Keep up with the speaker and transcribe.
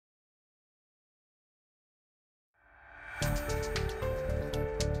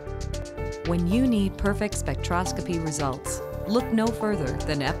When you need perfect spectroscopy results, look no further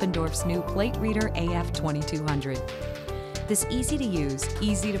than Eppendorf's new PlateReader AF2200. This easy-to-use,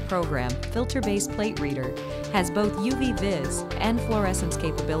 easy-to-program, filter-based plate reader has both UV vis and fluorescence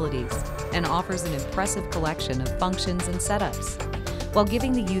capabilities and offers an impressive collection of functions and setups, while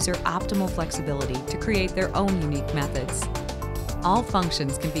giving the user optimal flexibility to create their own unique methods. All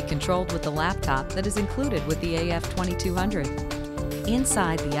functions can be controlled with the laptop that is included with the AF2200.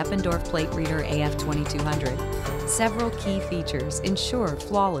 Inside the Eppendorf PlateReader AF2200, several key features ensure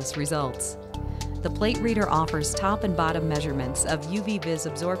flawless results. The plate reader offers top and bottom measurements of UV vis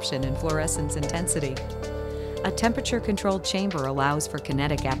absorption and fluorescence intensity. A temperature-controlled chamber allows for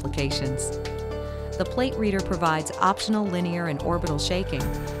kinetic applications. The plate reader provides optional linear and orbital shaking,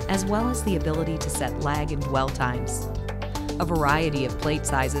 as well as the ability to set lag and dwell times. A variety of plate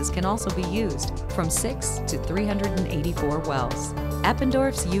sizes can also be used, from 6 to 384 wells.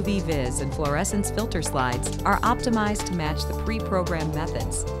 Eppendorf's UV vis and fluorescence filter slides are optimized to match the pre-programmed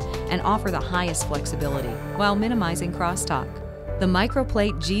methods and offer the highest flexibility while minimizing crosstalk. The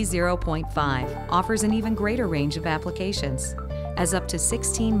microplate G0.5 offers an even greater range of applications, as up to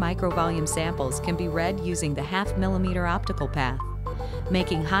 16 microvolume samples can be read using the 0.5 mm optical path,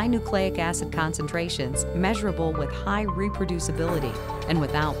 making high nucleic acid concentrations measurable with high reproducibility and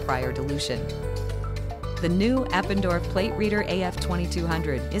without prior dilution. The new Eppendorf PlateReader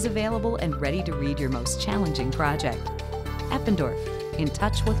AF2200 is available and ready to read your most challenging project. Eppendorf, in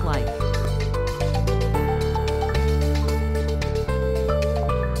touch with life.